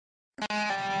Hey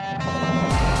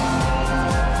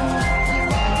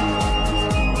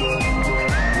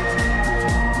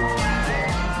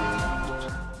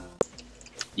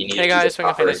guys,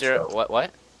 PenguinPandaZero.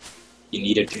 What? You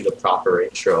need to do the proper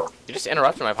intro. You just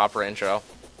interrupted my proper intro.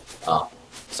 Oh.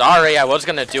 Sorry, I was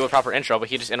gonna do a proper intro, but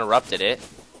he just interrupted it.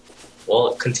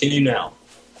 Well, continue now.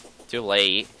 Too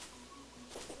late.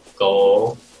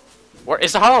 Go. Where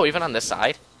is the Hallow even on this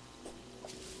side?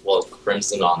 Well,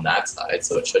 Crimson on that side,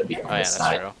 so it should be on this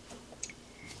side. True.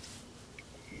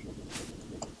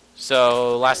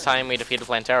 So, last time we defeated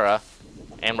Plantera,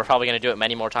 and we're probably going to do it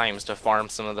many more times to farm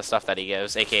some of the stuff that he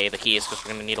gives, aka the keys, because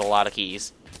we're going to need a lot of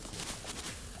keys.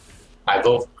 I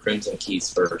vote for Crimson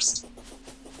keys first.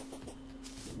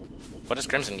 What does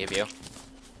Crimson give you?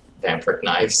 Vampiric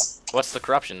knives. What's the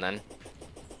corruption then?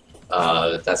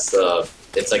 That's the...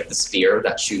 It's like the spear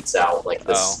that shoots out like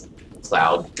this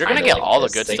cloud. You're gonna get all the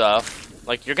good stuff.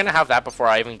 Like, you're gonna have that before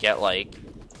I even get, like,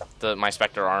 my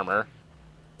Spectre armor.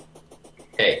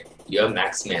 Hey, you have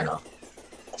max mana.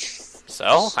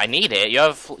 So, I need it.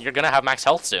 You're gonna have max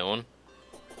health soon.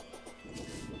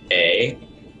 Hey,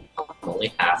 I'm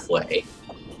only halfway.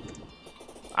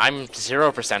 I'm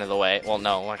 0% of the way. Well,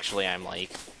 no, actually, I'm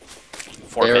like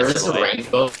 4 There bits is of the a way.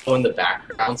 rainbow in the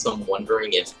background, so I'm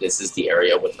wondering if this is the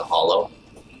area with the Hallow.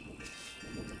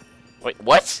 Wait,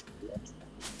 what?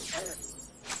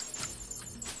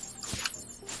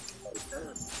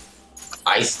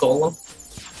 Ice Golem?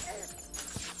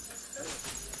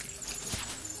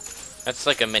 That's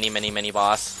like a mini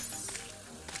boss.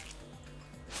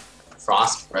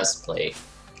 Frost Breastplate.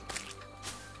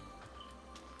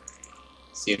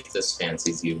 See if this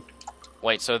fancies you.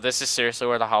 Wait, so this is seriously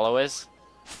where the Hallow is?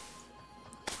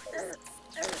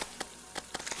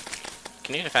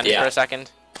 Can you defend me for a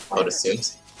second? I would assume.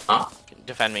 Huh?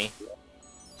 Defend me.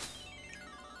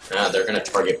 Nah, they're gonna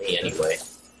target me anyway.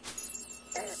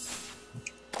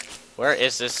 Where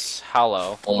is this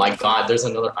Hallow? Oh my god, there's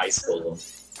another Ice Golem.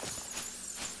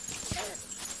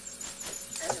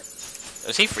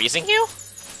 Is he freezing you?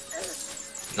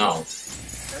 No.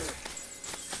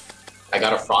 I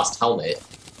got a Frost Helmet.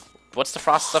 What's the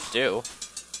frost stuff do?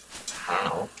 I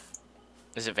don't know.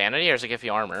 Is it vanity or does it give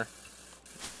you armor?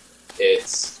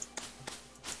 It's...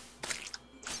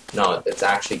 No, it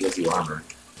actually gives you armor.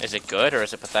 Is it good or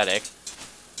is it pathetic?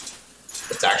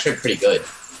 It's actually pretty good.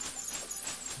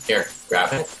 Here,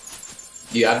 grab it.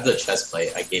 You have the chest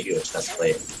plate. I gave you a chest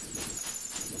plate.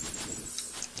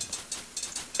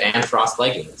 And frost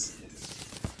leggings.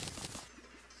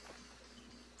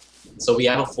 So we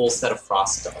have a full set of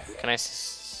frost stuff. Can I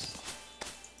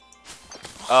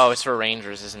Oh, it's for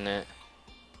rangers, isn't it?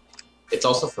 It's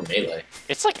also for melee.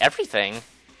 It's like everything.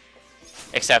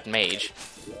 Except mage.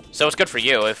 So it's good for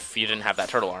you if you didn't have that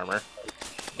turtle armor.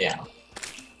 Yeah.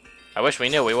 I wish we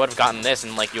knew. We would have gotten this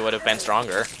and, like, you would have been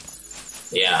stronger.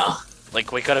 Yeah.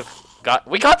 Like, we could have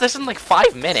we got this in, like,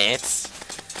 5 minutes!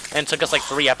 And it took us, like,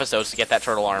 3 episodes to get that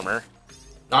turtle armor.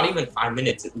 Not even 5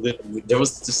 minutes. There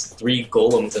was just 3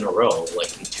 golems in a row,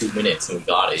 like, in 2 minutes, and we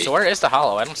got it. So where is the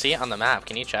Hallow? I don't see it on the map.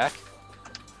 Can you check?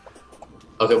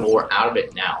 Okay, well, we're out of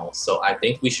it now, so I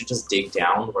think we should just dig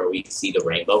down where we can see the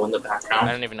rainbow in the background.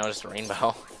 I didn't even notice the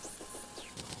rainbow.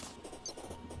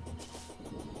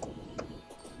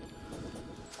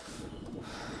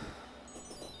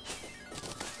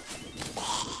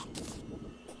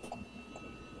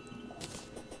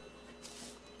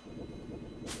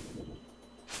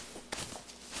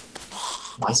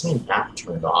 Why is my map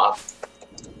turned off?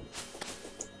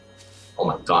 Oh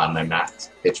my god, my map's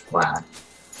pitch black.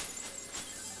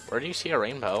 Where do you see a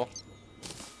rainbow?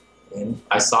 And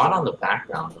I saw it on the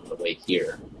background on the way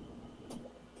here.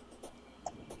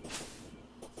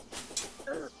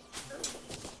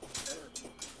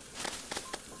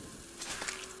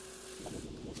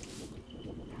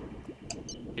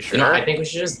 You sure? You know, I think we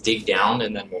should just dig down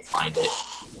and then we'll find it.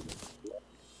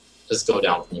 Just go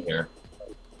down from here.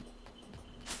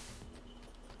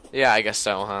 Yeah, I guess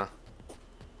so, huh?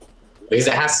 Because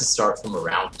it has to start from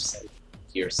around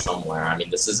here somewhere. I mean,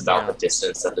 this is about the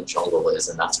distance that the jungle is,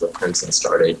 and that's where Crimson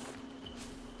started.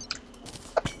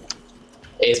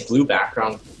 Hey, is blue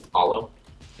background Hallow?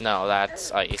 No,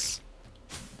 that's ice.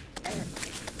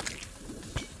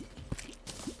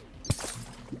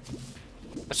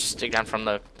 Let's just dig down from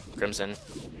the Crimson,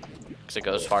 because it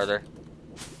goes farther.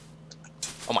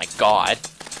 Oh my god.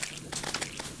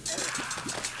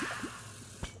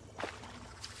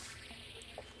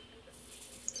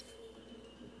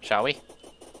 Shall we?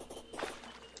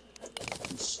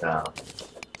 So.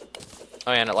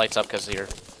 Oh yeah, and it lights up because of your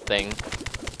thing.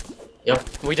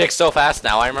 Yep. We dig so fast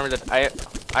now. I remember that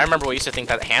I remember we used to think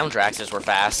that Hamdraxes were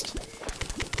fast.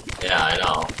 Yeah. Yeah, I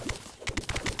know.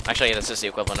 Actually, this is the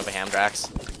equivalent of a Hamdrax.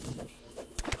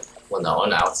 Well, no,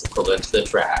 now it's equivalent to the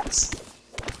tracks.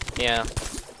 Yeah.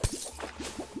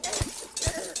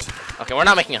 Okay, we're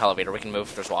not making an elevator. We can move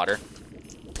if there's water.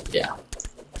 Yeah.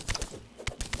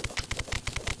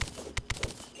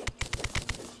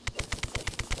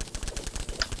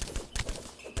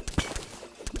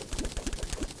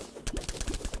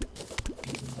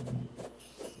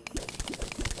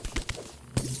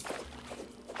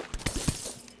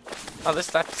 Oh,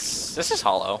 this is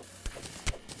Hallow.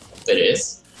 It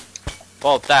is?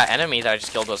 Well, that enemy that I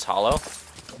just killed was Hallow.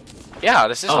 Yeah,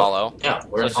 this is Hallow. Yeah,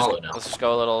 we're in Hallow now. Let's just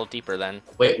go a little deeper then.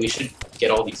 Wait, we should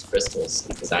get all these crystals,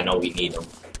 because I know we need them.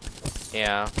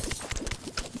 Yeah.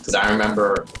 Because I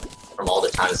remember from all the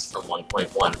times from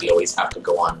 1.1, we always have to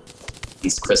go on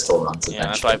these crystal runs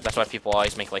eventually. Yeah, that's why people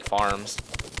always make, like, farms.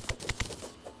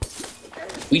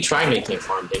 We tried making a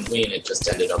farm, didn't we? And it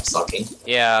just ended up sucking.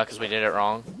 Yeah, because we did it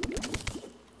wrong.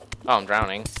 Oh, I'm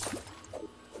drowning.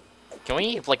 Can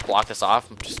we, like, block this off?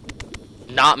 Just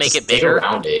not make it bigger? Dig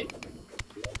around it.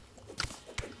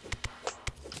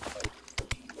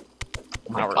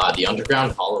 Oh my god, the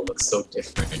underground hollow looks so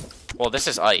different. Well, this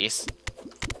is ice.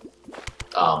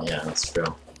 Oh, yeah, that's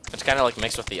true. It's kind of, like,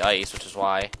 mixed with the ice, which is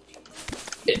why.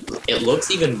 It looks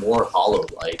even more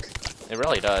hollow-like. It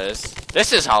really does.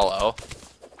 This is Hallow.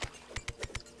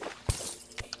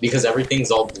 Because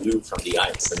everything's all blue from the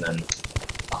ice, and then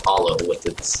a hollow with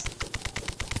its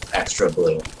extra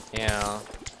blue. Yeah.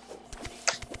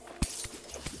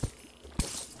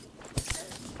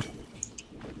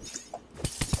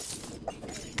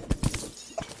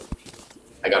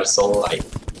 I got a soul light.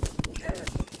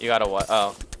 You got a what?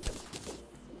 Oh.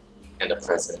 And a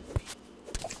present.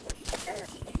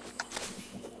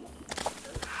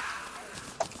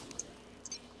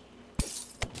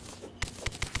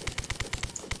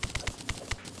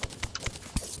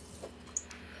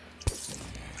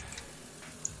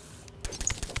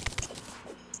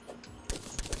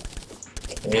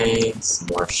 Okay, some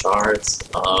more shards.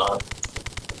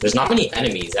 There's not many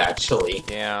enemies, actually.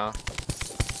 Yeah.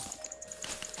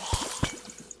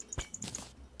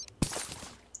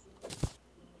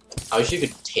 I wish you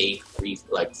could take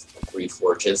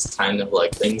reforges kind of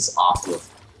like things off of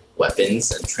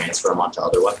weapons and transfer them onto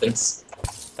other weapons.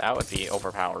 That would be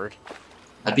overpowered.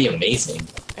 That'd be amazing.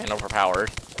 And overpowered.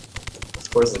 Of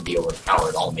course it'd be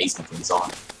overpowered, all amazing things are.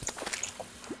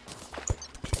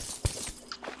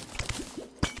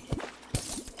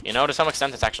 You know, to some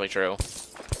extent, that's actually true.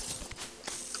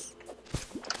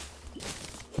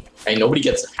 Hey, nobody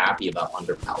gets happy about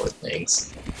underpowered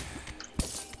things.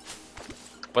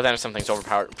 But then if something's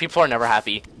overpowered, people are never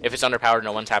happy. If it's underpowered,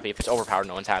 no one's happy. If it's overpowered,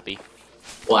 no one's happy.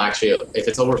 Well, actually, if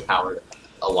it's overpowered,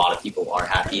 a lot of people are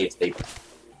happy if they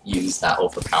use that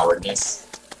overpoweredness.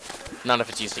 None if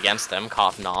it's used against them.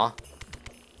 Cough, nah.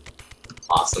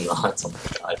 Awesomenauts, oh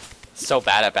my god. So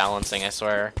bad at balancing, I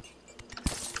swear.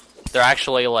 They're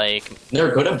actually, like...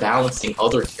 They're good at balancing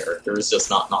other characters, just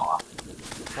not Nah.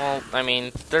 Well, I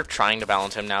mean, they're trying to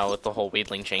balance him now with the whole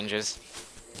Weedling changes.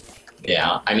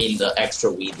 Yeah, I mean, the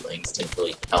extra Weedlings didn't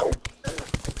really help.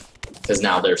 Because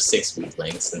now there's 6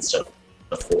 Weedlings instead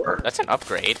of 4. That's an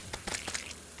upgrade.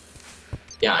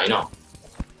 Yeah, I know.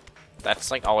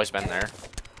 That's, like, always been there.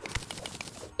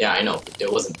 Yeah, I know. It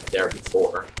wasn't there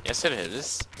before. Yes, it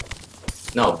is.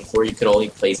 No, before you could only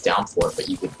place down 4, but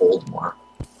you could hold more.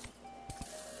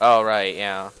 Oh, right,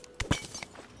 yeah.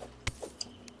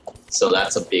 So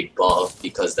that's a big buff,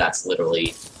 because that's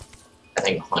literally, I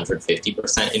think,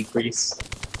 150% increase.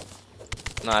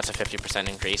 No, that's a 50%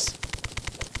 increase.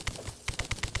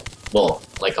 Well,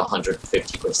 like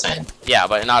 150%. Yeah,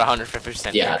 but not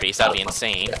 150% increase. That'd be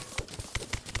insane. Yeah.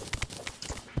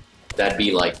 That'd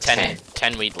be like 10.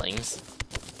 10 Weedlings.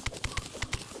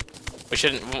 We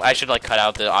shouldn't... I should, like, cut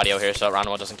out the audio here so that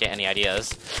Ronald doesn't get any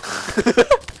ideas.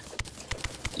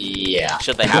 Yeah.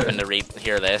 Should they happen to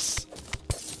hear this.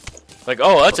 Like,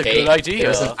 oh, that's a good idea.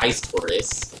 There's an ice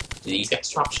tortoise. Do these guys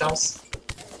drop shells?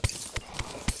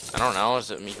 I don't know. Does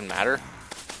it even matter?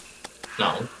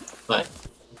 No, but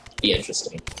be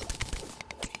interesting.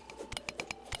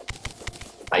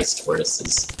 Ice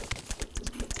tortoises.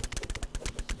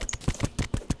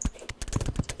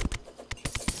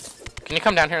 Can you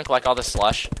come down here and collect all this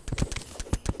slush?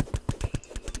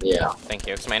 Yeah. Thank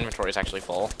you, because my inventory is actually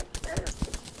full.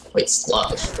 Wait,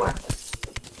 slush? What?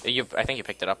 I think you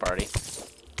picked it up already.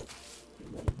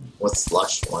 What's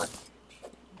slush? What?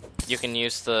 You can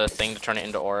use the thing to turn it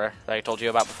into ore that I told you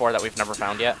about before that we've never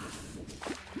found yet.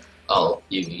 Oh,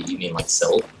 you mean like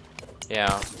silt?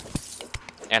 Yeah.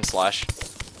 And slush.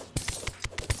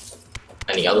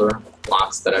 Any other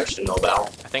blocks that I should know about?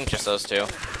 I think just those two.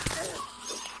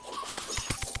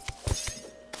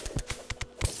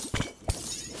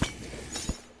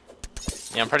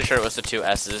 Yeah, I'm pretty sure it was the two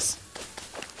S's.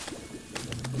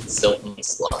 Silt and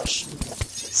slush.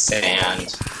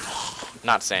 Sand.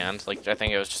 Not sand. Like, I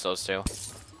think it was just those two.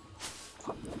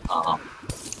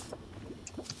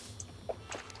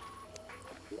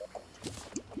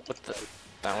 What the?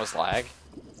 That was lag.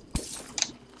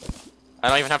 I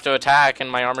don't even have to attack, and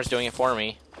my armor's doing it for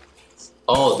me.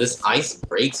 Oh, this ice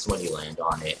breaks when you land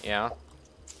on it. Yeah.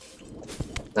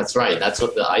 That's right. That's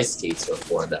what the ice skates are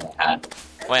for that I had.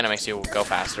 Well, and it makes you go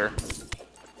faster.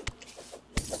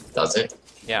 Does it?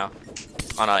 Yeah.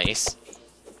 On ice.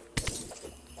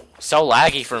 So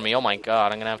laggy for me. Oh my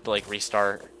god. I'm gonna have to, like,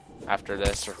 restart after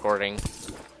this recording.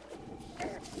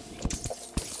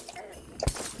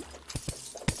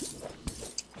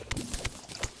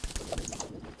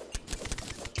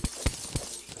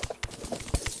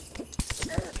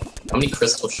 How many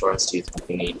crystal shards do you think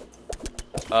you need?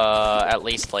 At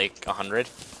least, like, 100.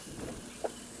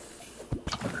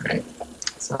 Alright.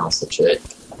 Sounds legit.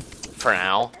 For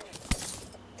now.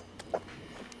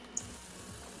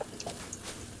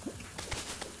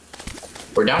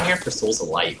 We're down here for Souls of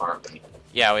Light, aren't we?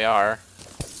 Yeah, we are.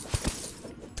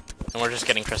 And we're just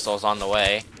getting crystals on the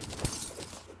way.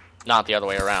 Not the other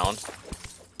way around.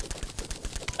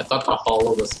 I thought the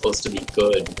Hallow was supposed to be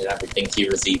good and everything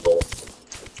here is evil.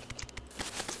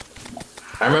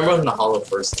 I remember when the Hallow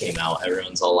first came out,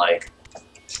 everyone's all like,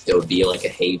 it would be like a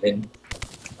haven.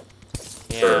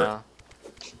 Yeah.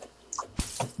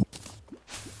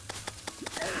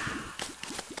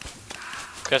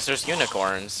 Because there's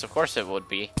unicorns. Of course it would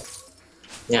be.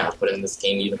 Yeah, but in this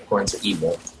game, unicorns are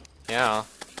evil. Yeah.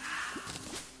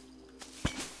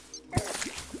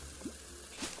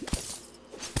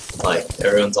 Like,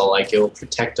 everyone's all like, it will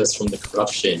protect us from the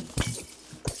corruption.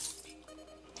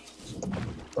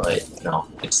 But, no,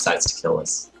 it decides to kill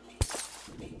us.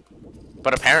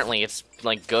 But apparently it's,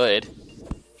 like, good.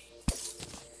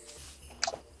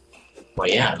 Well,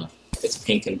 yeah, it's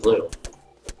pink and blue.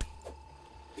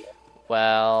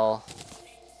 Well...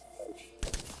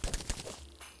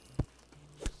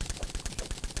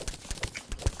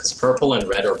 Because purple and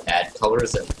red are bad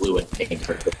colors, and blue and pink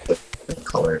are good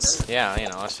colors. Yeah, you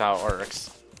know, that's how it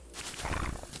works.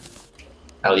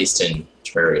 At least in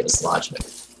Terraria's logic.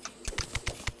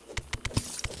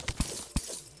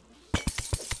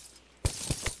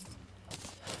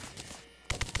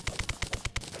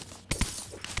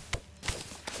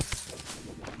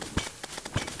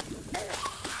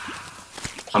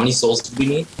 How many souls do we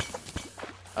need?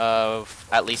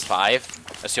 At least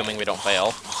 5, assuming we don't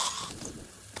fail.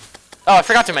 Oh, I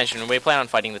forgot to mention, we plan on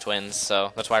fighting the twins,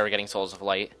 so that's why we're getting Souls of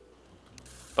Light.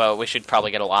 But we should probably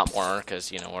get a lot more,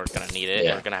 because, you know, we're gonna need it.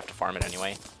 Yeah. We're gonna have to farm it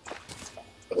anyway.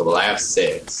 Okay, well, I have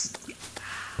 6.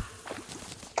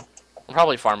 We'll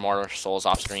probably farm more souls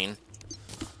off screen.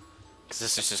 Because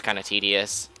this is just kind of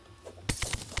tedious.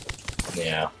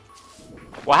 Yeah.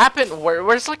 What happened?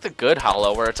 Where's like the good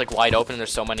Hallow, where it's like wide open and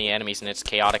there's so many enemies and it's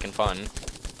chaotic and fun?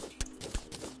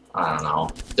 I don't know.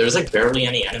 There's like barely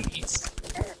any enemies.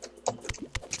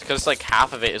 Because like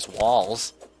half of it is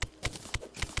walls.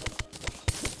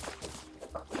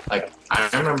 Like, I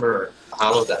remember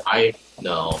Hallow that I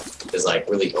know is like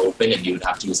really open and you would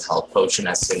have to use a health potion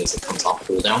as soon as it comes off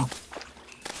cooldown.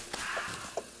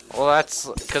 Well, that's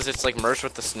because it's like merged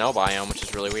with the snow biome, which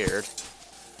is really weird.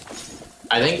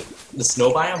 I think the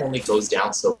snow biome only goes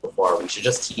down so far. We should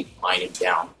just keep mining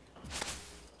down.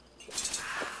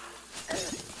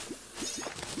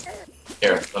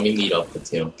 Here, let me meet up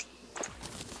with you.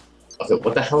 Okay,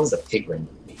 what the hell is a pigrin?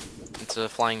 It's a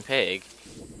flying pig.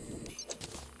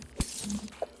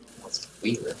 That's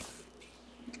weird.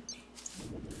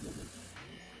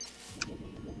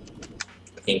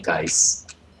 Pink ice.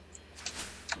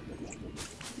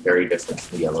 Very different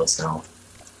from yellow snow.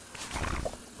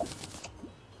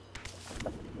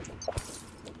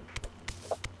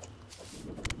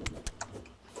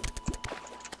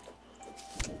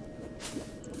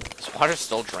 This water's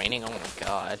still draining? Oh my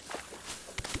god.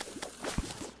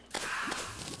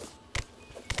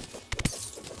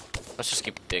 Let's just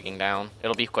keep digging down.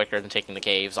 It'll be quicker than taking the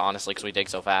caves, honestly, because we dig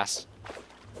so fast.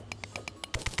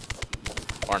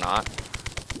 Or not.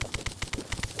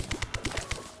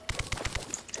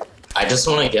 I just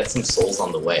want to get some souls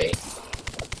on the way.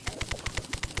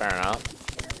 Fair enough.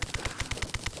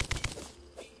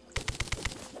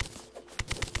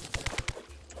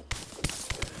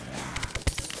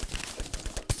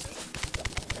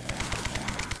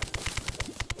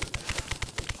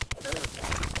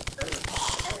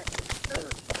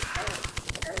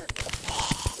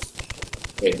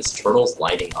 Okay, Okay, this turtle's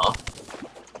lighting up.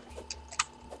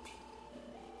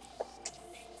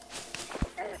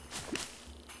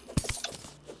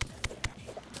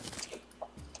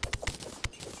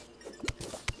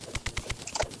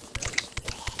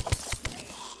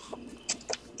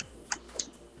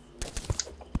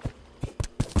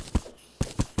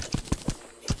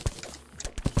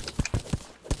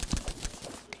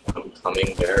 I'm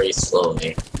coming very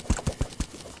slowly.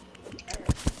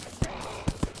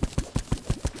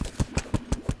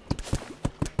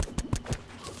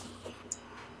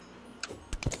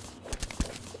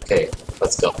 Okay,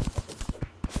 let's go.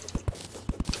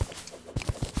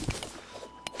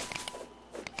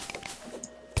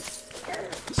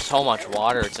 So much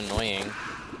water, it's annoying.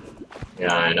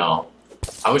 Yeah, I know.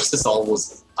 I wish this all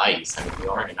was ice. I mean, we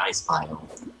are in an ice biome.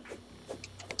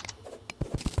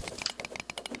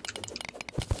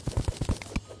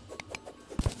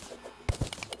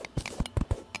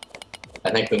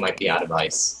 I think we might be out of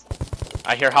ice.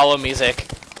 I hear hollow music.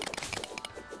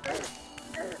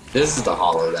 This is the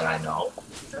hollow that I know.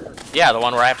 Yeah, the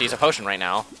one where I have to use a potion right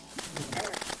now.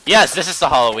 Yes, this is the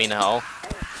hollow we know.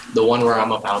 The one where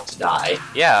I'm about to die.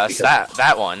 Yeah, it's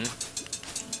that one.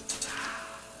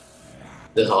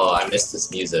 Oh, I missed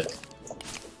this music.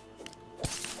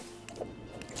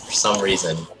 For some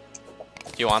reason.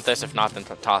 Do you want this? If not, then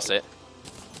toss it.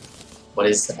 What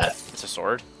is that? It's a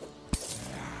sword.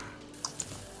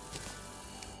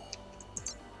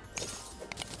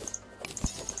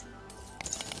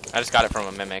 I just got it from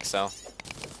a mimic, so.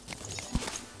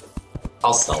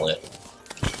 I'll sell it.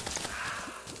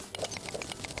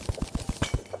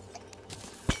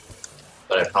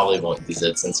 But I probably won't use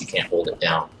it since you can't hold it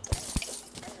down.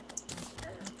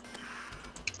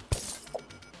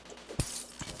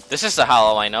 This is the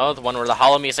hollow I know, the one where the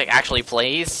hollow music actually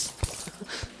plays.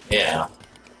 Yeah.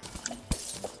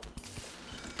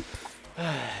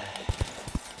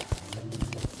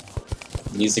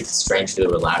 Music is strangely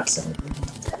relaxing.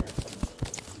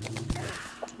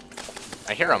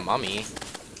 I hear a mummy.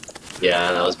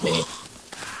 Yeah, that was me.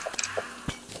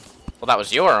 Well, that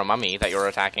was you or a mummy that you were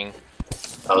attacking.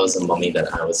 That was a mummy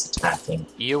that I was attacking.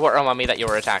 You were a mummy that you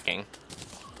were attacking.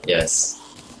 Yes.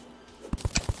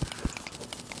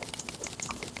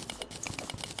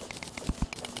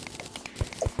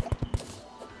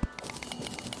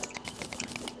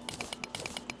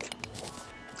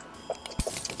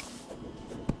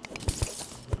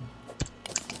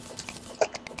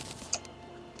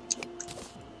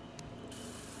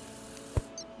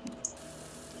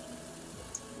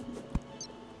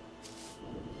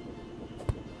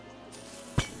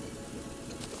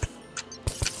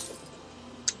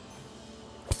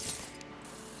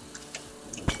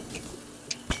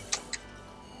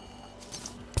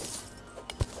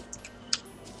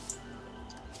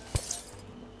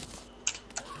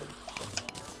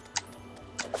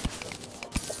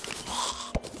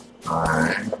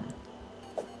 Alright.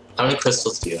 How many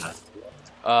crystals do you have?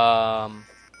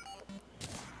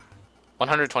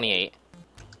 128.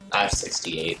 I have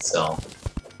 68, so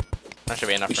That should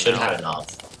be enough we for should now. have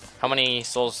enough. How many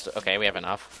souls? Okay, we have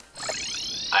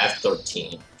enough. I have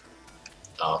 13.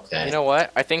 Okay. You know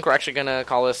what? I think we're actually gonna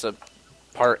call this a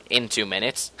part in 2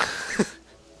 minutes.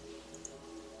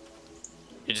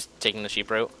 You're just taking the sheep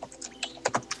route?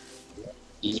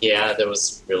 Yeah, there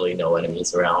was really no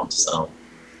enemies around, so...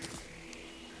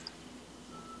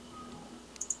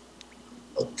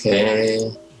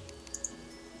 Okay...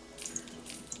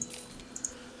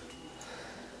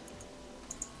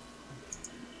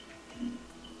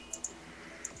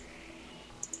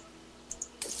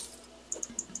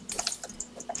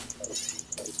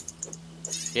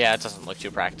 Yeah, it doesn't look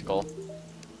too practical.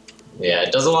 Yeah,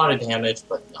 it does a lot of damage,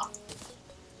 but no.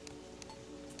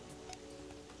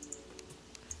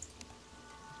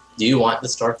 Do you want the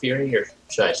Star Fury, or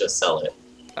should I just sell it?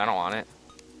 I don't want it.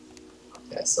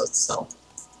 Okay, so let's sell.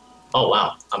 Oh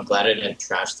wow, I'm glad I didn't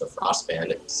trash the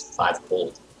Frostband. It's 5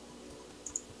 gold.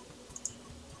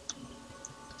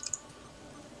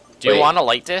 Do you Wait. want a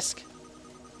light disc?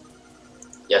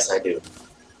 Yes, I do.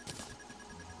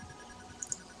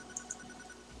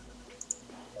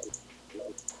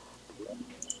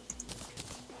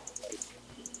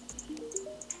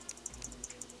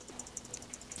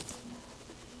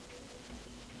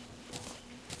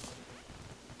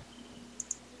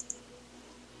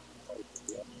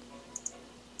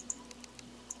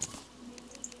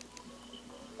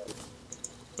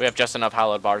 We have just enough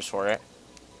hallowed bars for it.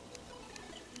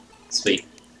 Sweet.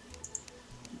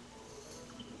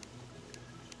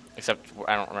 Except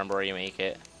I don't remember where you make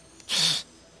it.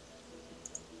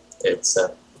 It's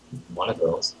one of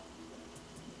those.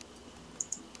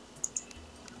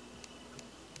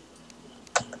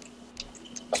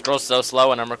 scroll's so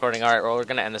slow and I'm recording. Alright, well, we're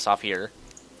gonna end this off here.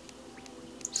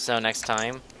 So next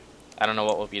time, I don't know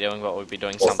what we'll be doing, but we'll be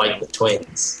doing We'll something. fight the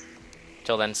twins.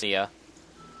 Till then, see ya.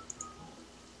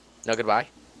 No, goodbye.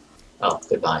 Oh,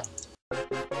 goodbye.